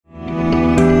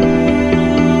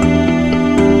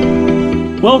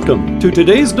Welcome to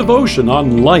today's devotion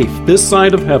on life this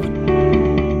side of heaven.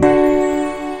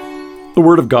 The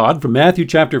Word of God from Matthew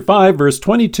chapter 5, verse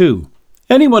 22.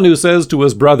 Anyone who says to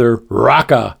his brother,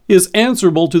 Raca, is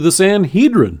answerable to the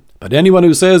Sanhedrin, but anyone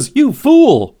who says, you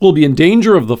fool, will be in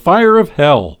danger of the fire of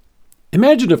hell.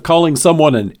 Imagine if calling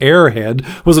someone an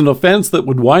airhead was an offense that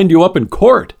would wind you up in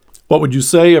court. What would you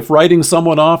say if writing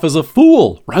someone off as a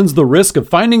fool runs the risk of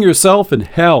finding yourself in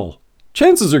hell?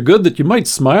 Chances are good that you might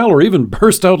smile or even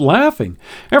burst out laughing.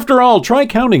 After all, try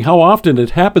counting how often it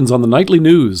happens on the nightly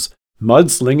news.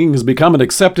 Mudslinging has become an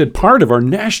accepted part of our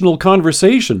national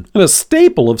conversation and a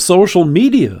staple of social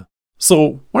media.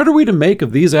 So, what are we to make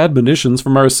of these admonitions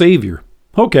from our Savior?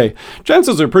 Okay,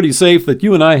 chances are pretty safe that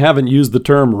you and I haven't used the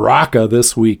term raca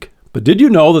this week. But did you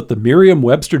know that the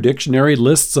Merriam-Webster Dictionary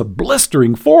lists a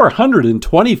blistering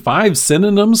 425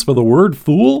 synonyms for the word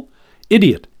fool?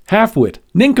 Idiot, half-wit,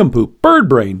 nincompoop,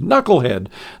 birdbrain, knucklehead.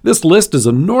 This list is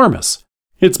enormous.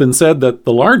 It's been said that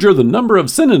the larger the number of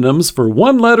synonyms for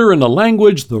one letter in a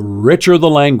language, the richer the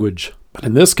language. But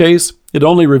in this case, it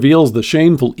only reveals the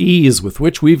shameful ease with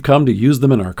which we've come to use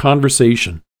them in our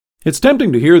conversation. It's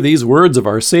tempting to hear these words of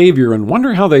our Savior and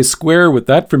wonder how they square with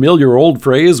that familiar old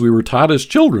phrase we were taught as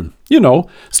children. You know,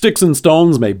 sticks and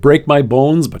stones may break my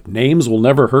bones, but names will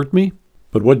never hurt me.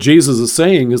 But what Jesus is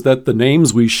saying is that the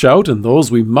names we shout and those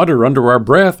we mutter under our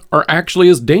breath are actually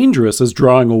as dangerous as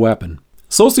drawing a weapon.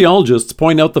 Sociologists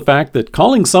point out the fact that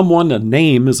calling someone a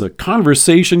name is a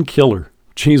conversation killer.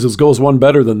 Jesus goes one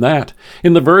better than that.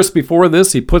 In the verse before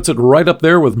this, he puts it right up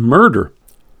there with murder.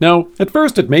 Now, at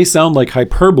first it may sound like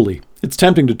hyperbole. It's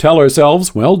tempting to tell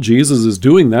ourselves, well, Jesus is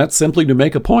doing that simply to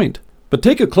make a point. But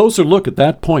take a closer look at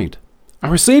that point.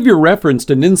 Our Savior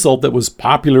referenced an insult that was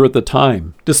popular at the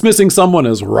time. Dismissing someone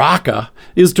as raca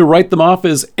is to write them off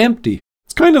as empty.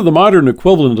 It's kind of the modern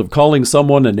equivalent of calling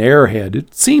someone an airhead.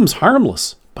 It seems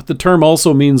harmless, but the term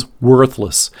also means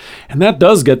worthless. And that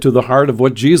does get to the heart of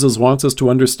what Jesus wants us to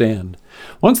understand.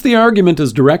 Once the argument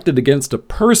is directed against a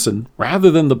person, rather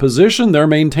than the position they're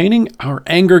maintaining, our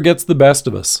anger gets the best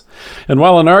of us. And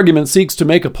while an argument seeks to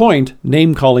make a point,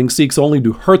 name-calling seeks only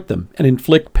to hurt them and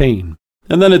inflict pain.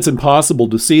 And then it's impossible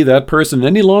to see that person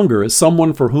any longer as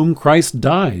someone for whom Christ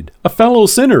died, a fellow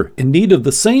sinner in need of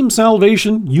the same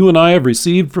salvation you and I have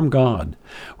received from God.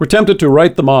 We're tempted to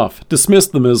write them off, dismiss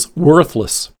them as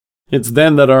worthless. It's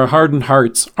then that our hardened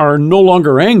hearts are no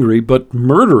longer angry, but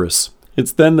murderous.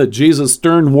 It's then that Jesus'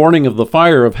 stern warning of the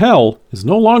fire of hell is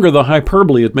no longer the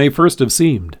hyperbole it may first have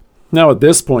seemed. Now at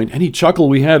this point, any chuckle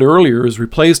we had earlier is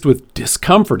replaced with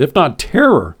discomfort, if not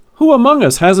terror. Who among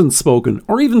us hasn't spoken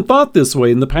or even thought this way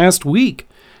in the past week?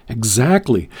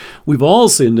 Exactly. We've all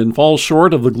sinned and fall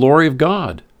short of the glory of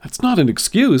God. That's not an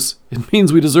excuse. It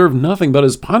means we deserve nothing but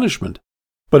His punishment.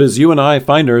 But as you and I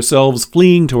find ourselves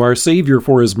fleeing to our Savior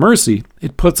for His mercy,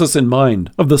 it puts us in mind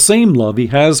of the same love He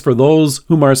has for those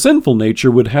whom our sinful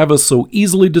nature would have us so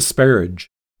easily disparage.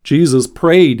 Jesus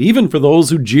prayed even for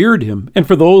those who jeered Him and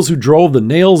for those who drove the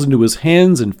nails into His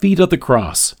hands and feet at the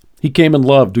cross. He came in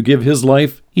love to give His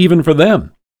life even for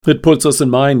them. It puts us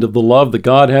in mind of the love that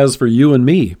God has for you and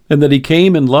me, and that He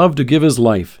came in love to give His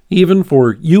life, even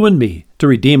for you and me, to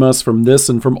redeem us from this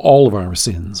and from all of our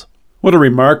sins. What a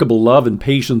remarkable love and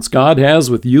patience God has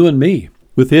with you and me.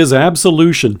 With His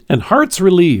absolution and hearts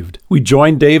relieved, we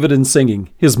join David in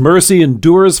singing, His mercy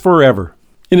endures forever.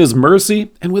 In His mercy,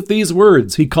 and with these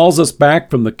words, He calls us back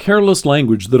from the careless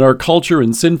language that our culture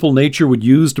and sinful nature would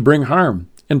use to bring harm,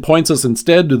 and points us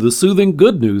instead to the soothing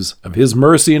good news of His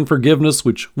mercy and forgiveness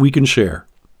which we can share.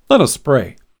 Let us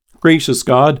pray. Gracious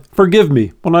God, forgive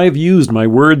me when I have used my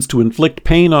words to inflict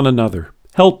pain on another.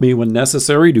 Help me when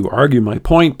necessary to argue my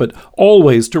point, but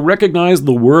always to recognize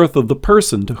the worth of the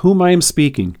person to whom I am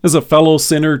speaking as a fellow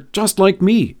sinner just like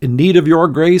me, in need of your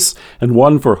grace, and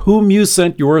one for whom you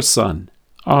sent your Son.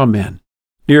 Amen.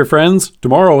 Dear friends,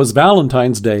 tomorrow is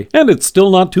Valentine's Day, and it's still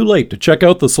not too late to check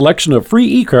out the selection of free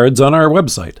e-cards on our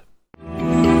website.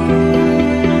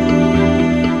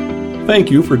 Thank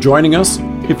you for joining us.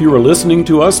 If you are listening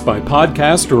to us by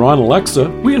podcast or on Alexa,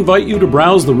 we invite you to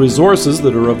browse the resources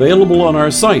that are available on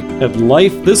our site at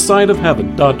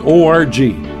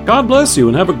lifethissideofheaven.org. God bless you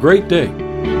and have a great day.